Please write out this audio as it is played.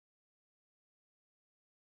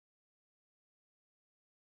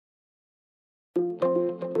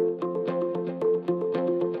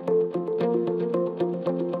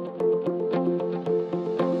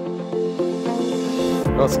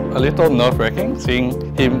It was a little nerve-wracking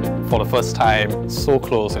seeing him for the first time so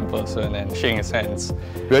close in person and shaking his hands.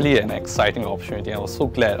 Really an exciting opportunity. I was so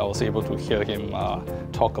glad I was able to hear him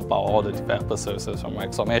talk about all the developer services from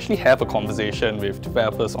Microsoft and actually have a conversation with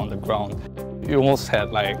developers on the ground. You almost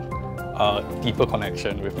had like a deeper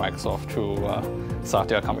connection with Microsoft through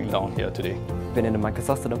Satya coming down here today. Been in the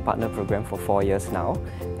Microsoft Student Partner Program for 4 years now,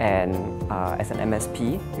 and as an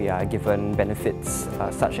MSP, we are given benefits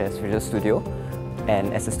such as Visual Studio.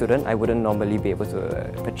 And as a student, I wouldn't normally be able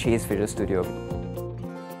to purchase Visual Studio.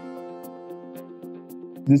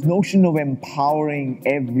 This notion of empowering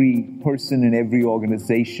every person and every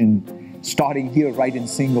organization, starting here right in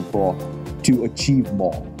Singapore, to achieve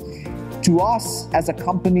more. To us, as a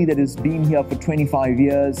company that has been here for 25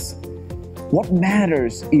 years, what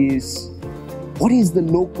matters is what is the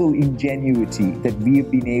local ingenuity that we have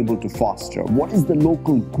been able to foster? What is the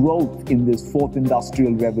local growth in this fourth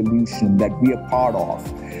industrial revolution that we are part of?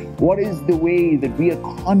 What is the way that we are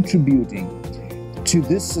contributing to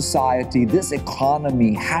this society, this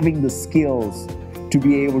economy, having the skills to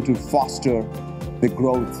be able to foster the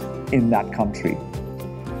growth in that country?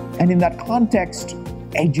 And in that context,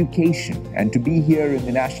 education, and to be here in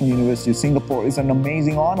the National University of Singapore is an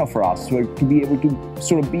amazing honor for us to be able to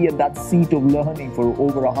sort of be at that seat of learning for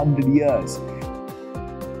over 100 years.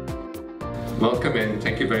 Welcome and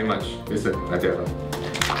thank you very much, Mr. Nadella.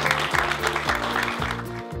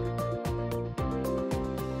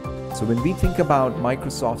 So when we think about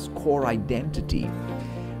Microsoft's core identity,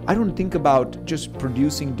 I don't think about just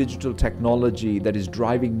producing digital technology that is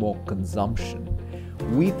driving more consumption.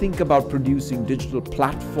 We think about producing digital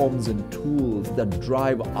platforms and tools that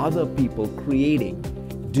drive other people creating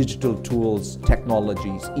digital tools,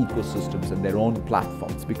 technologies, ecosystems, and their own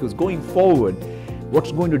platforms. Because going forward,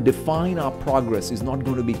 what's going to define our progress is not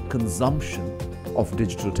going to be consumption of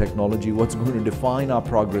digital technology. What's going to define our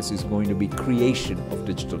progress is going to be creation of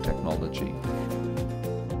digital technology.